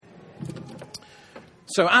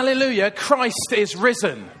So, hallelujah, Christ is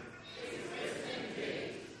risen.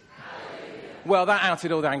 Well, that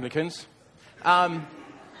outed all the Anglicans.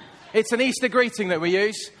 It's an Easter greeting that we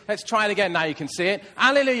use. Let's try it again now you can see it.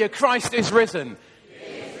 Hallelujah, Christ is risen.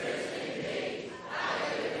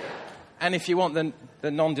 And if you want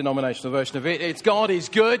the non-denominational version of it, it's God is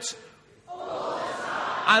good.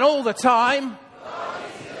 And all the time.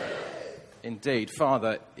 Indeed,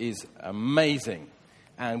 Father is amazing.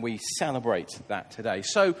 And we celebrate that today.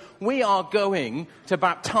 So we are going to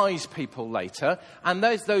baptize people later. And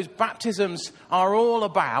those baptisms are all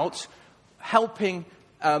about helping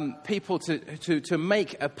people to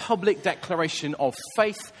make a public declaration of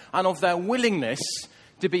faith and of their willingness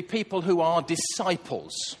to be people who are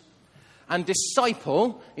disciples. And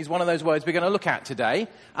disciple is one of those words we're going to look at today.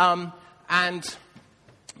 And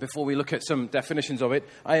before we look at some definitions of it,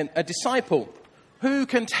 a disciple. Who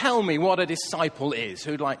can tell me what a disciple is?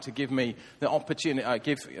 Who'd like to give me the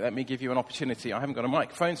opportunity? Let me give you an opportunity. I haven't got a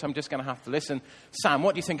microphone, so I'm just going to have to listen. Sam,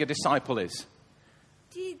 what do you think a disciple is?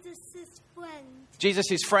 Jesus' friend.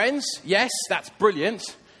 Jesus' friends? Yes, that's brilliant.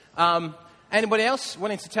 Anybody else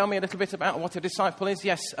wanting to tell me a little bit about what a disciple is?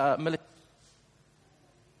 Yes, Melissa.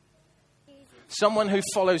 Someone who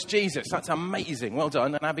follows Jesus. That's amazing. Well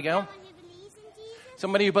done. And Abigail?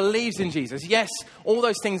 Somebody who believes in Jesus. Yes, all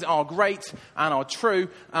those things are great and are true.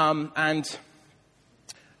 The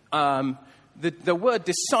word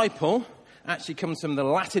disciple actually comes from the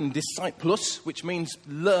Latin discipulus, which means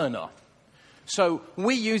learner. So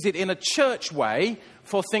we use it in a church way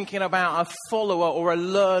for thinking about a follower or a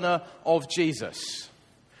learner of Jesus.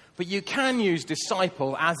 But you can use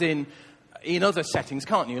disciple as in other settings,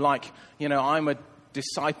 can't you? Like, I'm a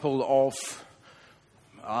disciple of...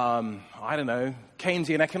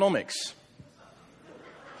 Keynesian economics.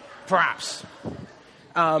 Perhaps.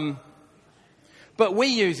 But we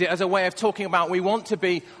use it as a way of talking about we want to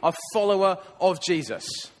be a follower of Jesus.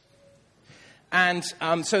 And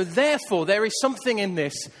so therefore, there is something in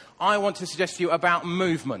this I want to suggest to you about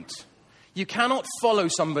movement. You cannot follow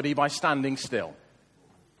somebody by standing still.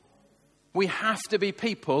 We have to be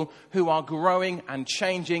people who are growing and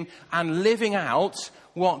changing and living out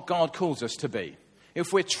what God calls us to be.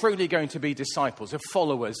 If we're truly going to be disciples, of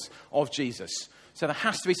followers of Jesus. So there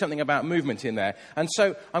has to be something about movement in there. And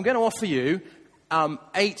so I'm going to offer you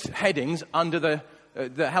 8 headings under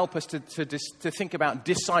that help us to think about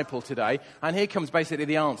disciple today. And here comes basically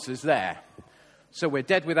the answers there. So we're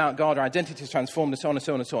dead without God, our identity is transformed, and so on and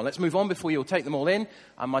so on and so on. Let's move on before you'll take them all in.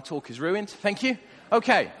 And my talk is ruined. Thank you.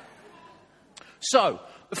 Okay. So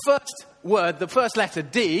the first word, the first letter,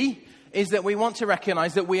 D, is that we want to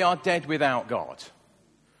recognize that we are dead without God.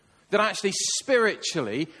 That actually,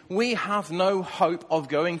 spiritually, we have no hope of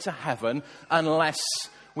going to heaven unless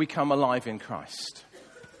we come alive in Christ.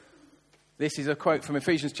 This is a quote from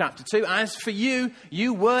Ephesians chapter 2. As for you,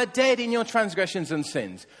 you were dead in your transgressions and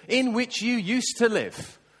sins, in which you used to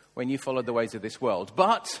live when you followed the ways of this world.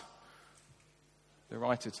 But, the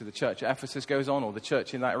writer to the church at Ephesus goes on, or the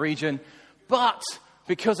church in that region, but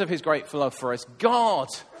because of his great love for us, God,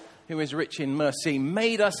 who is rich in mercy,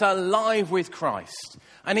 made us alive with Christ.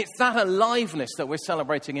 And it's that aliveness that we're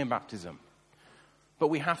celebrating in baptism. But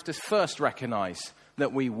we have to first recognize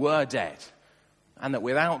that we were dead. And that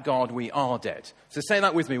without God, we are dead. So say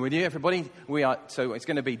that with me, will you, everybody? So it's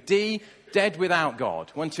going to be D, dead without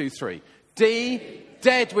God. 1, 2, 3. D,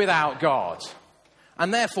 dead without God.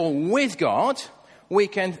 And therefore, with God, we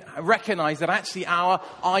can recognize that actually our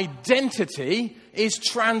identity is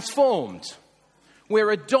transformed.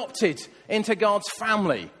 We're adopted into God's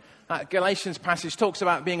family. That Galatians passage talks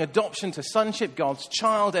about being adoption to sonship, God's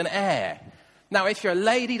child and heir. Now, if you're a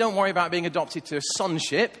lady, don't worry about being adopted to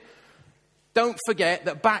sonship. Don't forget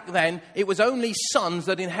that back then, it was only sons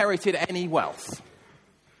that inherited any wealth.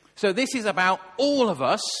 So this is about all of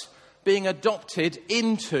us being adopted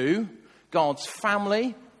into God's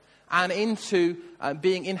family and into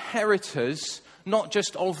being inheritors, not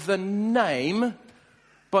just of the name,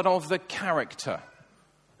 but of the character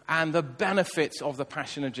and the benefits of the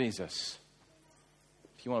passion of Jesus.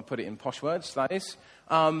 If you want to put it in posh words, that is.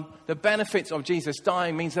 The benefits of Jesus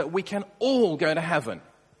dying means that we can all go to heaven.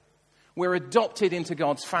 We're adopted into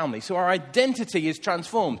God's family. So our identity is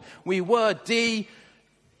transformed. We were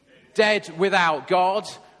dead without God.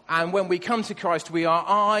 And when we come to Christ, we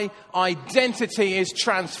are identity is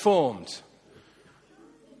transformed.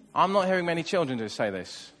 I'm not hearing many children who say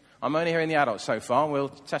this. I'm only hearing the adults so far. We'll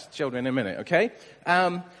test the children in a minute, okay?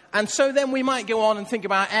 And so then we might go on and think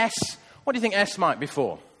about S. What do you think S might be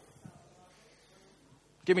for?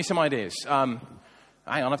 Give me some ideas. Hang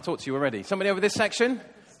on, I've talked to you already. Somebody over this section?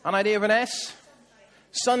 An idea of an S?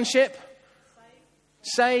 Sonship?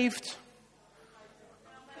 saved,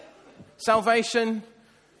 salvation,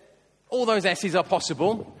 all those S's are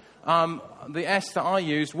possible. The S that I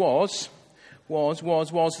used was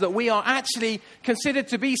that we are actually considered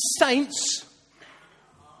to be saints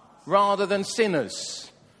rather than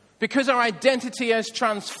sinners. Because our identity has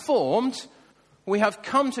transformed, we have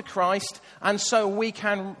come to Christ, and so we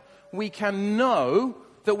can know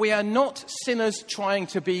that we are not sinners trying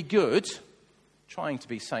to be good, trying to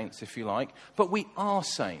be saints if you like, but we are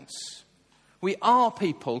saints. We are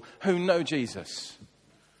people who know Jesus.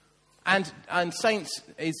 And saints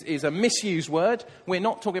is a misused word. We're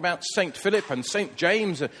not talking about St. Philip and St.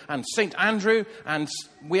 James and St. Andrew, and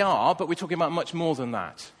we are, but we're talking about much more than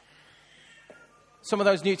that. Some of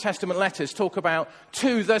those New Testament letters talk about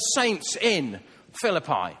to the saints in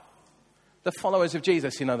Philippi. The followers of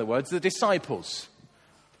Jesus, in other words, the disciples.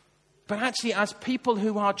 But actually, as people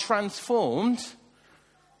who are transformed,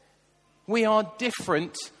 we are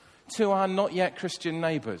different to our not yet Christian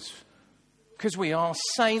neighbours. Because we are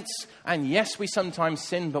saints, and yes, we sometimes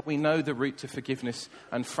sin, but we know the route to forgiveness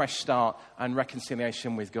and fresh start and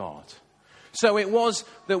reconciliation with God. So it was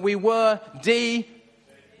that we were dead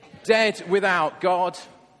without God.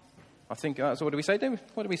 I think that's what do we say?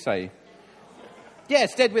 What do we say?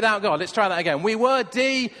 Yes, dead without God. Let's try that again. We were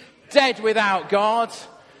dead without God.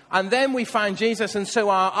 And then we found Jesus, and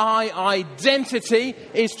so our identity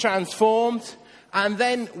is transformed. And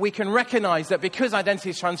then we can recognize that because identity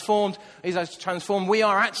is transformed, we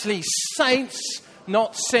are actually saints,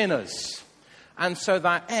 not sinners. And so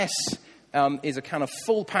that S is a kind of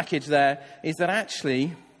full package there, is that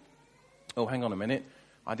actually... Oh, hang on a minute.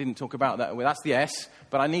 I didn't talk about that. Well, that's the S,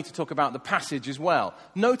 but I need to talk about the passage as well.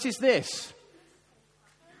 Notice this.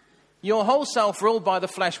 Your whole self, ruled by the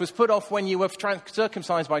flesh, was put off when you were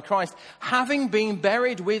circumcised by Christ, having been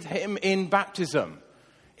buried with him in baptism,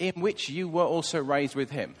 in which you were also raised with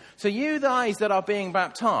him. So you guys that are being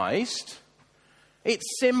baptized,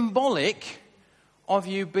 it's symbolic of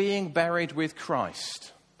you being buried with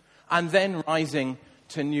Christ and then rising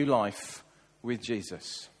to new life with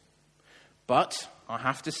Jesus. But I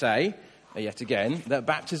have to say, yet again, that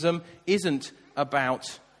baptism isn't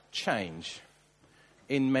about change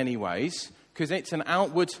in many ways, because it's an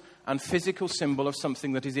outward and physical symbol of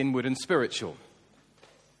something that is inward and spiritual.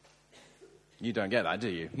 You don't get that, do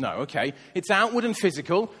you? No, okay. It's outward and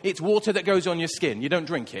physical. It's water that goes on your skin. You don't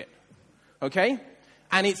drink it. Okay?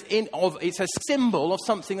 And it's a symbol of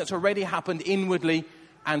something that's already happened inwardly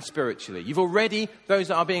and spiritually. Those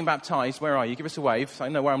that are being baptized, where are you? Give us a wave so I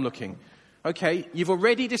know where I'm looking. Okay, you've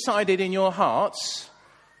already decided in your hearts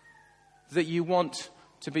that you want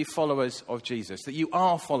to be followers of Jesus, that you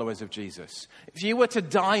are followers of Jesus. If you were to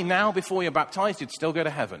die now before you're baptized, you'd still go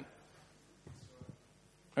to heaven.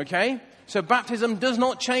 Okay? So baptism does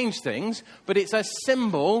not change things, but it's a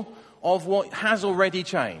symbol of what has already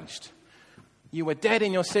changed. You were dead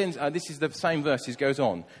in your sins. This is the same verse, it goes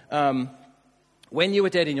on. When you were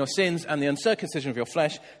dead in your sins and the uncircumcision of your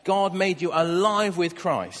flesh, God made you alive with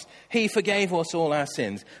Christ. He forgave us all our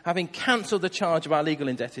sins. Having cancelled the charge of our legal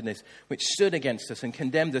indebtedness, which stood against us and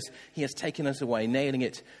condemned us, he has taken us away, nailing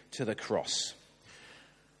it to the cross.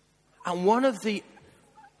 And one of the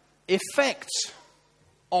effects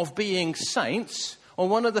of being saints, or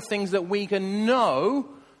one of the things that we can know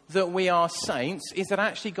that we are saints, is that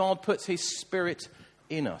actually God puts his Spirit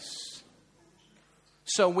in us.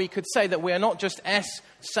 So we could say that we are not just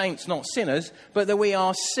saints, not sinners, but that we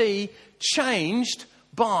are changed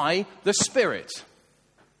by the Spirit.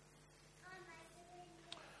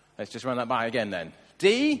 Let's just run that by again then.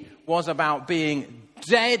 D was about being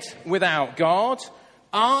dead without God.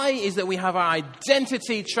 I is that we have our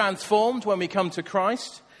identity transformed when we come to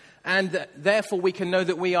Christ. And therefore we can know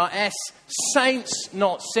that we are saints,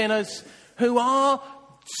 not sinners, who are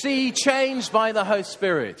changed by the Holy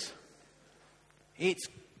Spirit. It's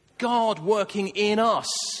God working in us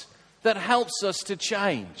that helps us to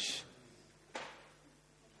change.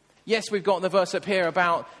 Yes, we've got the verse up here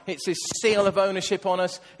about it's his seal of ownership on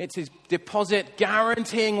us. It's his deposit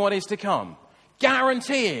guaranteeing what is to come.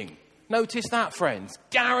 Guaranteeing. Notice that, friends.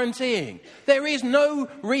 Guaranteeing. There is no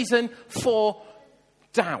reason for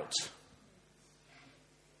doubt.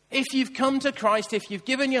 If you've come to Christ, if you've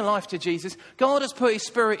given your life to Jesus, God has put his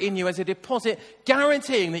Spirit in you as a deposit,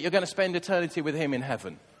 guaranteeing that you're going to spend eternity with him in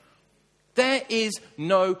heaven. There is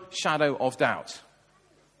no shadow of doubt.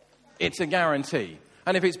 It's a guarantee.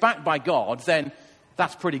 And if it's backed by God, then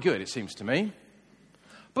that's pretty good, it seems to me.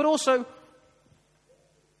 But also,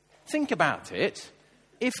 think about it.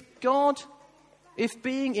 If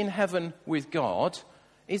being in heaven with God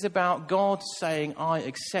is about God saying, I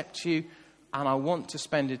accept you and I want to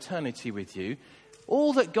spend eternity with you,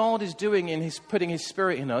 All that God is doing in putting his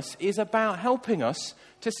Spirit in us is about helping us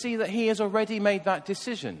to see that he has already made that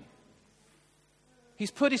decision.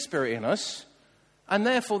 He's put his Spirit in us, and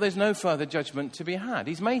therefore there's no further judgment to be had.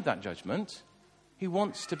 He's made that judgment. He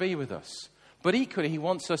wants to be with us. But equally, he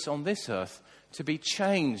wants us on this earth to be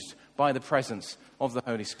changed by the presence of the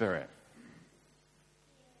Holy Spirit.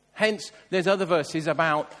 Hence, there's other verses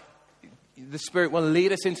about the Spirit will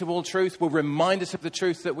lead us into all truth, will remind us of the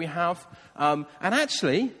truth that we have. And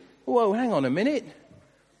actually, whoa, hang on a minute.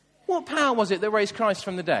 What power was it that raised Christ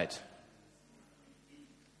from the dead?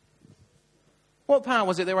 What power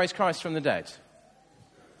was it that raised Christ from the dead?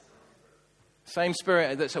 Same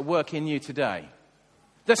Spirit that's at work in you today.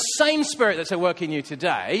 The same Spirit that's at work in you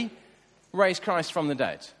today raised Christ from the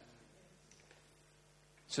dead.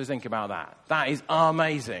 So think about that. That is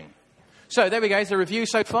amazing. So there we go. It's a review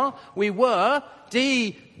so far. We were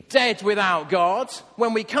dead without God.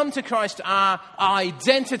 When we come to Christ, our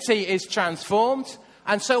identity is transformed.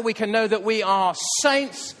 And so we can know that we are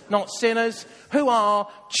saints, not sinners, who are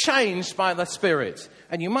changed by the Spirit.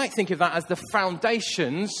 And you might think of that as the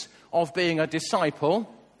foundations of being a disciple.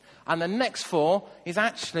 And the next 4 is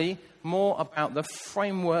actually more about the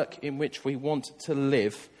framework in which we want to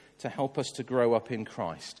live to help us to grow up in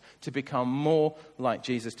Christ, to become more like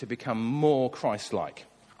Jesus, to become more Christ-like.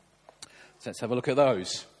 So let's have a look at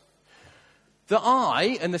those. The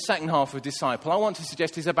I, in the second half of disciple, I want to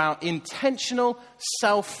suggest is about intentional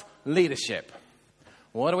self-leadership.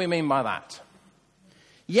 What do we mean by that?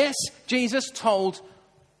 Yes, Jesus told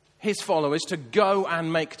his followers to go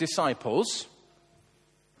and make disciples,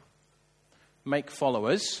 make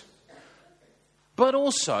followers. But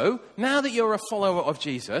also, now that you're a follower of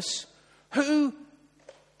Jesus, who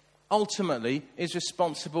ultimately is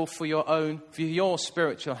responsible for your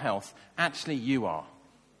spiritual health? Actually, you are.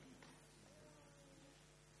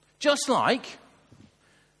 Just like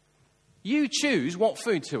you choose what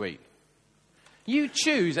food to eat. You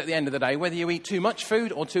choose at the end of the day whether you eat too much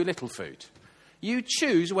food or too little food. You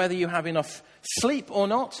choose whether you have enough sleep or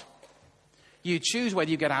not. You choose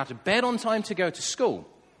whether you get out of bed on time to go to school.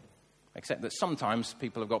 Except that sometimes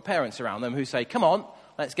people have got parents around them who say, come on,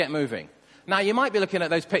 let's get moving. Now, you might be looking at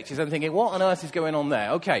those pictures and thinking, what on earth is going on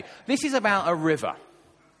there? Okay, this is about a river.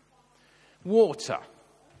 Water.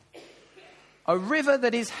 A river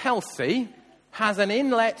that is healthy has an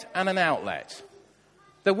inlet and an outlet.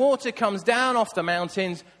 The water comes down off the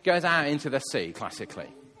mountains, goes out into the sea, classically.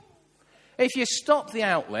 If you stop the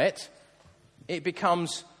outlet, it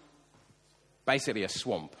becomes basically a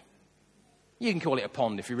swamp. You can call it a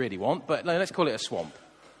pond if you really want, but let's call it a swamp.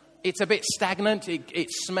 It's a bit stagnant,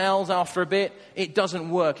 it smells after a bit, it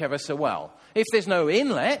doesn't work ever so well. If there's no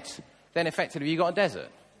inlet, then effectively you've got a desert.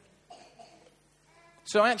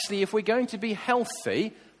 So actually, if we're going to be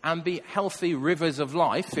healthy and be healthy rivers of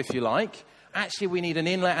life, if you like, actually we need an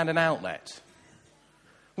inlet and an outlet.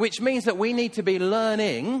 Which means that we need to be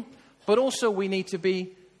learning, but also we need to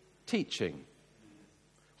be teaching.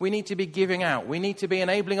 We need to be giving out. We need to be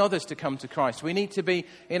enabling others to come to Christ. We need to be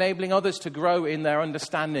enabling others to grow in their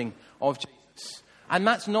understanding of Jesus. And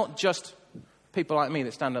that's not just people like me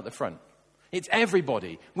that stand at the front. It's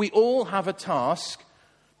everybody. We all have a task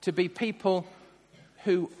to be people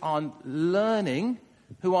who are learning,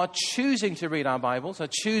 who are choosing to read our Bibles, are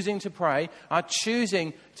choosing to pray, are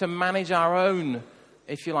choosing to manage our own,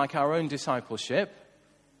 if you like, our own discipleship,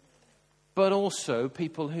 but also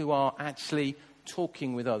people who are actually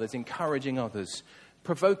talking with others, encouraging others,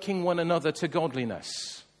 provoking one another to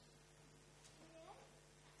godliness.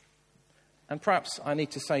 And perhaps I need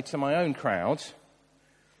to say to my own crowd,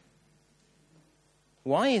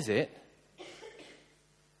 why is it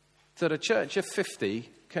that a church of 50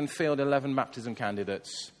 can field 11 baptism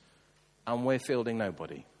candidates and we're fielding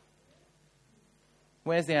nobody?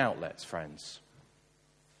 Where's the outlets, friends?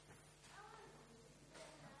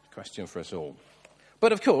 Question for us all.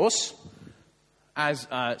 But of course, as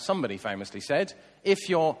somebody famously said, if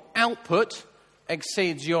your output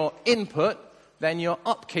exceeds your input, then your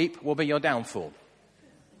upkeep will be your downfall.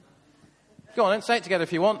 Go on, then, say it together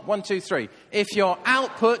if you want. 1, 2, 3. If your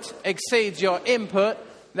output exceeds your input,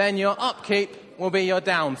 then your upkeep will be your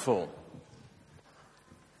downfall.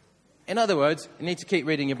 In other words, you need to keep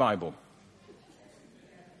reading your Bible.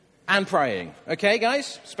 And praying. Okay,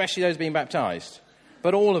 guys? Especially those being baptized.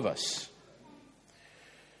 But all of us.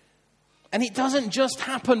 And it doesn't just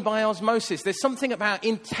happen by osmosis. There's something about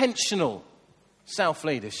intentional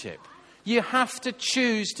self-leadership. You have to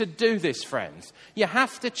choose to do this, friends. You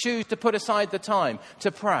have to choose to put aside the time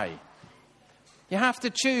to pray. You have to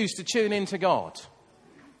choose to tune into God.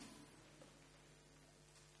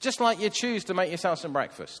 Just like you choose to make yourself some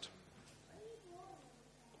breakfast.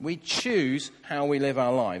 We choose how we live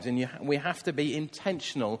our lives, and we have to be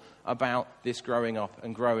intentional about this growing up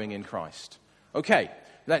and growing in Christ. Okay,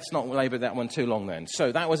 let's not labour that one too long then.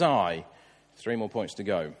 So that was I. 3 more points to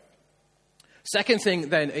go. Second thing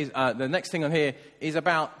then is, the next thing on here is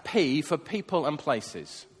about P for people and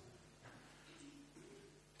places.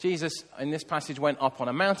 Jesus, in this passage, went up on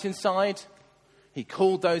a mountainside. He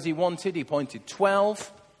called those he wanted. He appointed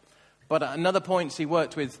 12. But at another point, he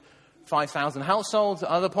worked with 5,000 households. At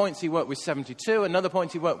other points, he worked with 72. Another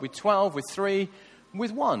point, he worked with 12, with 3,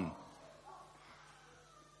 with 1.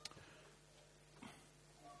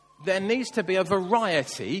 There needs to be a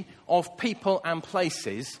variety of people and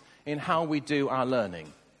places in how we do our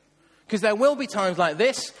learning. Because there will be times like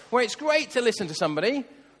this where it's great to listen to somebody,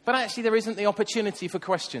 but actually there isn't the opportunity for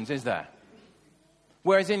questions, is there?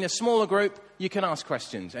 Whereas in a smaller group, you can ask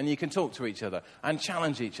questions and you can talk to each other and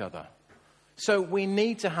challenge each other. So we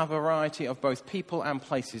need to have a variety of both people and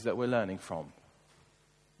places that we're learning from.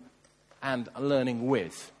 And learning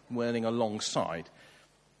with, learning alongside.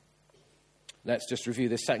 Let's just review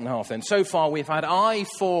this second half then. So far we've had I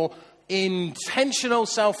for intentional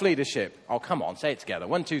self-leadership. Oh, come on, say it together.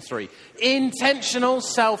 1, 2, 3. Intentional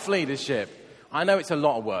self-leadership. I know it's a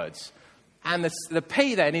lot of words. And the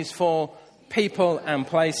P then is for people and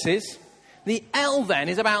places. The L then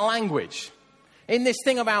is about language. In this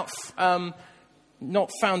thing about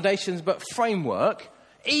not foundations but framework,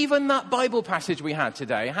 even that Bible passage we had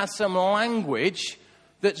today has some language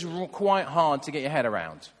that's quite hard to get your head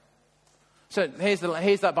around. So here's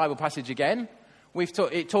that Bible passage again.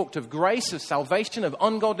 It talked of grace, of salvation, of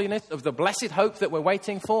ungodliness, of the blessed hope that we're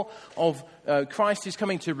waiting for, of Christ who's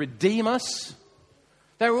coming to redeem us.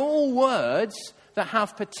 They're all words that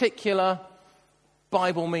have particular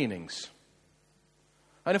Bible meanings.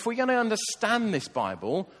 And if we're going to understand this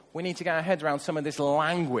Bible, we need to get our head around some of this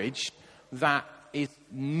language that is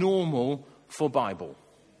normal for Bible,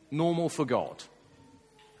 normal for God.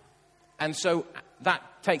 And so that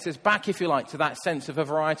takes us back, if you like, to that sense of a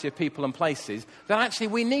variety of people and places, that actually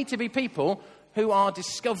we need to be people who are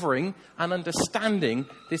discovering and understanding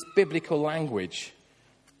this biblical language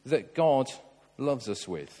that God loves us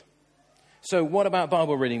with. So what about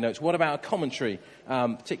Bible reading notes? What about a commentary,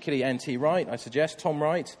 particularly N.T. Wright, I suggest, Tom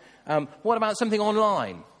Wright? What about something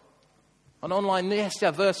online? An online, yes,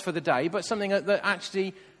 a verse for the day, but something that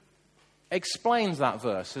actually explains that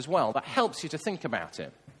verse as well, that helps you to think about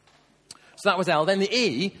it. So that was L. Then the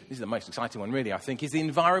E, this is the most exciting one really, I think, is the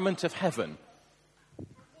environment of heaven.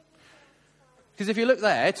 Because if you look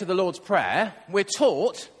there to the Lord's Prayer, we're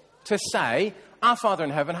taught to say, Our Father in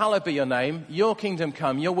heaven, hallowed be your name, your kingdom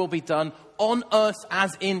come, your will be done on earth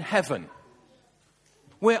as in heaven.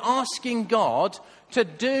 We're asking God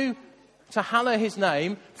to hallow his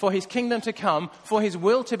name, for his kingdom to come, for his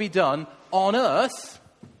will to be done on earth,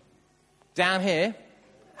 down here,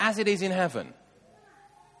 as it is in heaven.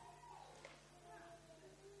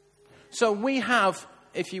 So we have,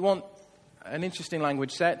 if you want an interesting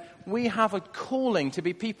language set, we have a calling to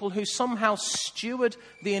be people who somehow steward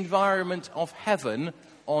the environment of heaven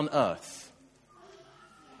on earth.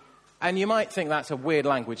 And you might think that's a weird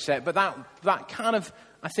language set, but that kind of,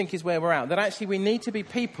 I think, is where we're at. That actually we need to be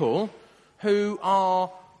people who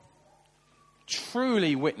are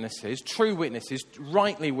true witnesses,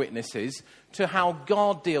 rightly witnesses to how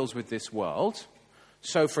God deals with this world.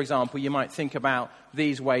 So, for example, you might think about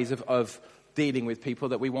these ways of dealing with people,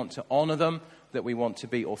 that we want to honour them, that we want to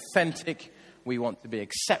be authentic, we want to be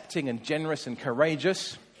accepting and generous and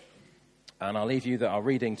courageous. And I'll leave you that are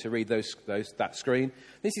reading to read that screen.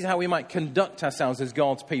 This is how we might conduct ourselves as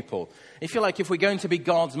God's people. If you like, if we're going to be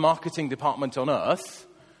God's marketing department on earth,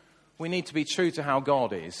 we need to be true to how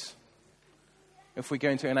God is, if we're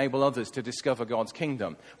going to enable others to discover God's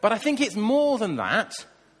kingdom. But I think it's more than that.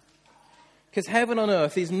 Because heaven on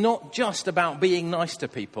earth is not just about being nice to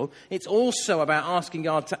people. It's also about asking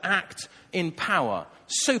God to act in power,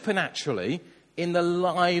 supernaturally, in the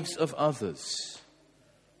lives of others.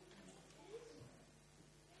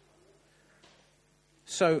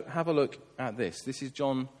 So have a look at this. This is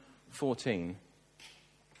John 14.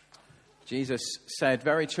 Jesus said,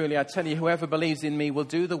 "Very truly, I tell you, whoever believes in me will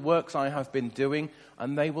do the works I have been doing,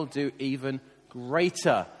 and they will do even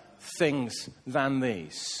greater things than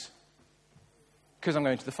these. Because I'm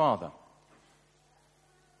going to the Father."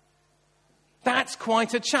 That's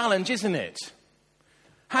quite a challenge, isn't it?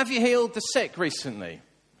 Have you healed the sick recently?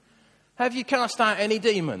 Have you cast out any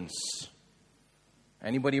demons?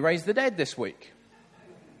 Anybody raised the dead this week?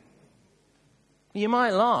 You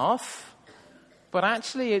might laugh, but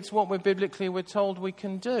actually it's what we're told we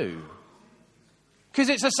can do. Because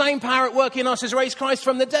it's the same power at work in us as raised Christ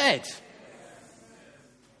from the dead.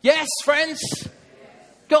 Yes, friends?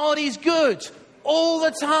 God is good all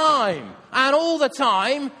the time. And all the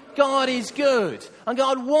time, God is good. And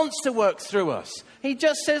God wants to work through us. He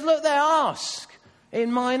just says, look there, ask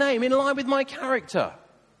in my name, in line with my character.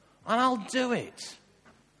 And I'll do it.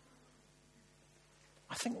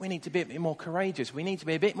 I think we need to be a bit more courageous. We need to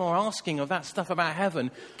be a bit more asking of that stuff about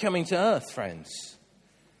heaven coming to earth, friends.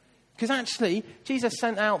 Because actually, Jesus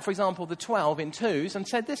sent out, for example, the 12 in twos and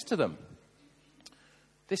said this to them.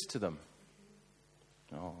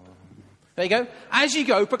 Oh. There you go. As you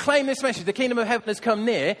go, proclaim this message. The kingdom of heaven has come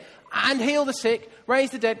near. And heal the sick,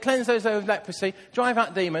 raise the dead, cleanse those with leprosy, drive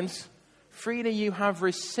out demons. Freely you have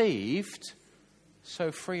received,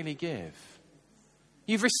 so freely give.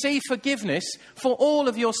 You've received forgiveness for all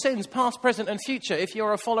of your sins, past, present, and future, if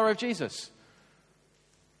you're a follower of Jesus.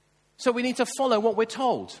 So we need to follow what we're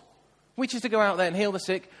told, which is to go out there and heal the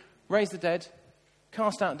sick, raise the dead,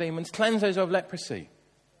 cast out demons, cleanse those of leprosy.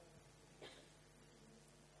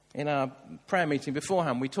 In our prayer meeting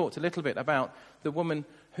beforehand, we talked a little bit about the woman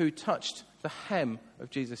who touched the hem of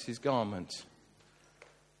Jesus' garment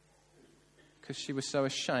because she was so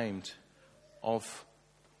ashamed of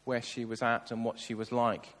where she was at and what she was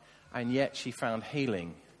like, and yet she found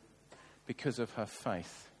healing because of her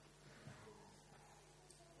faith.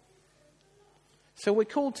 So we're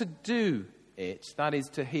called to do it, that is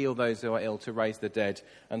to heal those who are ill, to raise the dead,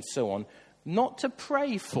 and so on, not to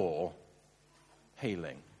pray for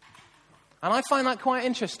healing. And I find that quite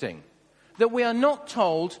interesting, that we are not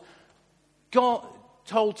told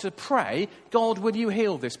to pray, God, will you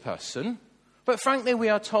heal this person? But frankly, we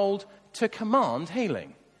are told to command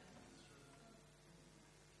healing.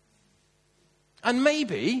 And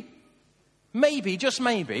maybe, just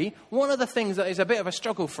maybe, one of the things that is a bit of a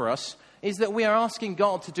struggle for us is that we are asking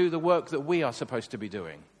God to do the work that we are supposed to be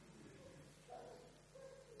doing.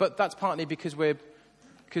 But that's partly because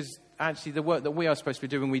actually the work that we are supposed to be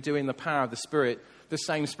doing, we do in the power of the Spirit, the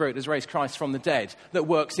same Spirit that's raised Christ from the dead, that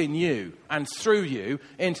works in you and through you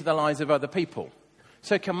into the lives of other people.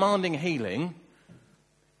 So commanding healing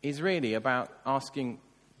is really about asking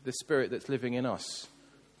the Spirit that's living in us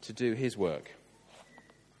to do his work.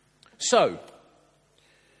 So,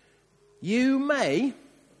 you may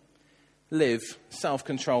live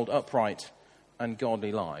self-controlled, upright, and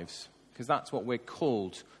godly lives, because that's what we're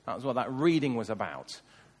called. That's what that reading was about.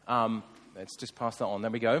 Let's just pass that on. There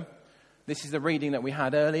we go. This is the reading that we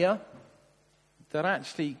had earlier, that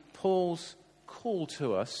actually Paul's call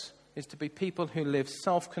to us is to be people who live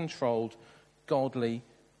self-controlled, godly,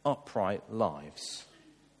 upright lives.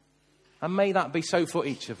 And may that be so for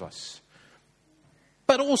each of us.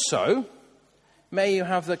 But also, may you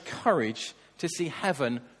have the courage to see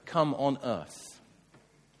heaven come on earth.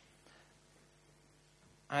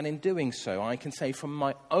 And in doing so, I can say from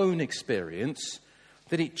my own experience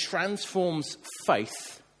that it transforms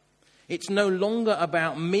faith. It's no longer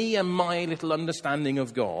about me and my little understanding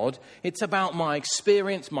of God. It's about my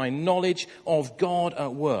experience, my knowledge of God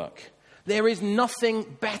at work. There is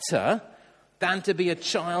nothing better than to be a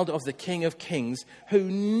child of the King of Kings who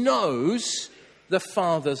knows the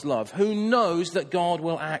Father's love, who knows that God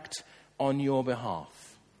will act on your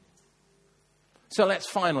behalf. So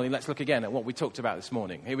let's look again at what we talked about this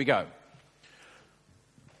morning. Here we go.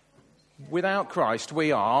 Without Christ,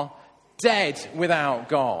 we are dead without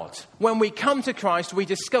God. When we come to Christ, we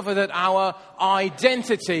discover that our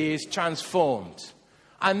identity is transformed.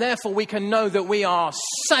 And therefore, we can know that we are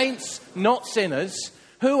saints, not sinners,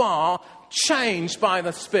 who are changed by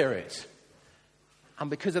the Spirit. And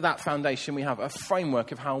because of that foundation, we have a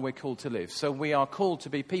framework of how we're called to live. So we are called to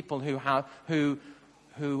be people who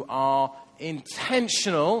are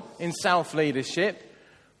intentional in self-leadership.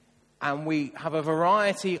 And we have a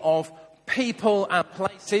variety of people and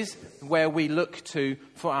places where we look to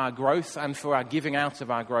for our growth and for our giving out of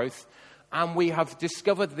our growth. And we have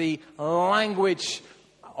discovered the language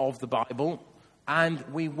of the Bible. And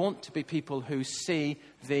we want to be people who see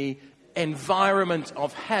the environment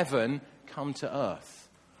of heaven come to earth.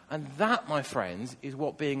 And that, my friends, is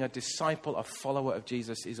what being a disciple, a follower of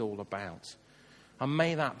Jesus is all about. And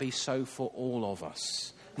may that be so for all of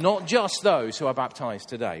us. Not just those who are baptized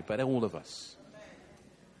today, but all of us.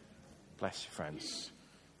 Bless you, friends.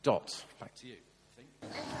 Dot, back to you.